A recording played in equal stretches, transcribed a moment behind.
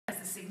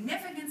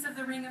significance of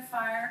the Ring of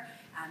Fire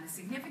and the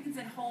significance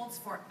it holds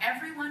for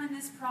everyone in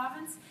this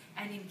province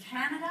and in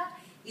Canada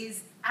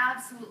is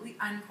absolutely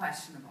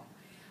unquestionable.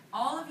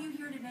 All of you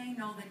here today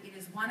know that it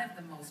is one of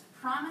the most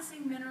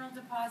promising mineral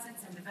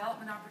deposits and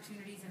development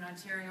opportunities in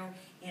Ontario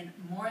in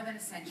more than a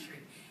century.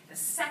 The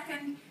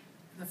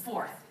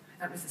fourth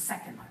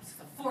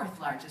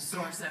largest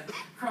source of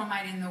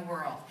chromite in the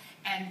world,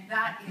 and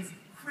that is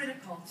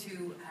critical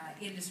to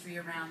industry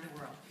around the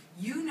world.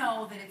 You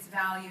know that it's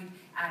valued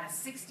at a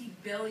 $60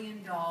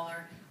 billion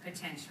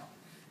potential.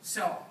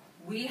 So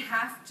we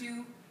have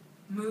to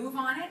move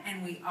on it,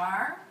 and we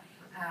are.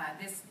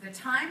 The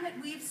time that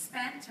we've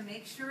spent to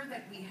make sure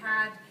that we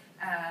had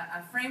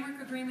a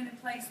framework agreement in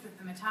place with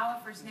the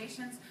Matawa First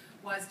Nations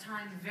was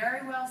time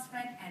very well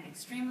spent and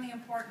extremely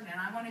important, and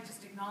I want to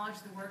just acknowledge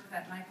the work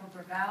that Michael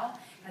Gravel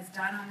has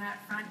done on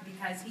that front,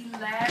 because he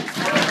led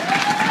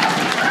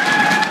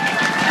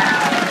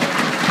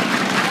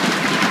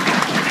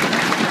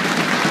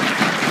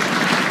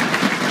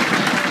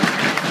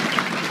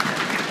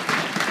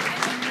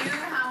and he knew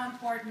how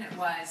important it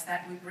was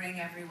that we bring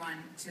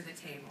everyone to the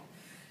table.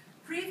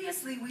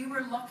 Previously, we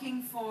were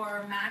looking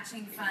for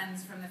matching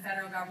funds from the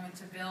federal government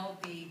to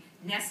build the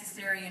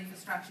necessary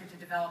infrastructure to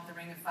develop the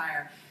Ring of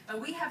Fire.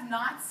 But we have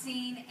not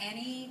seen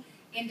any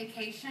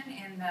indication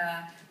in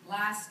the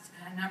last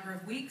number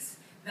of weeks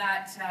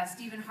that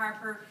Stephen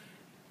Harper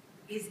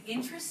is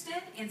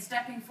interested in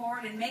stepping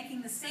forward and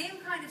making the same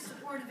kind of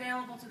support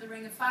available to the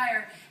Ring of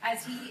Fire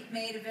as he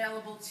made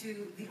available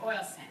to the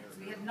oil sands.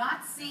 We have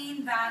not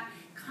seen that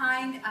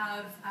kind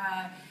of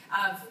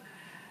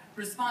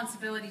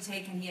responsibility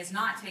taken. He has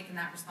not taken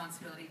that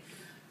responsibility,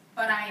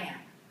 but I am.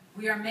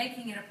 We are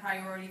making it a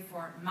priority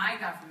for my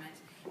government,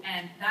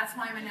 and that's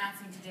why I'm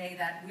announcing today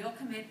that we'll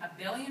commit $1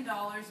 billion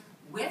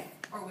with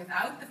or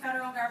without the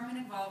federal government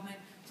involvement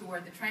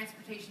toward the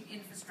transportation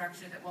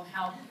infrastructure that will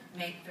help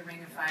make the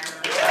Ring of Fire.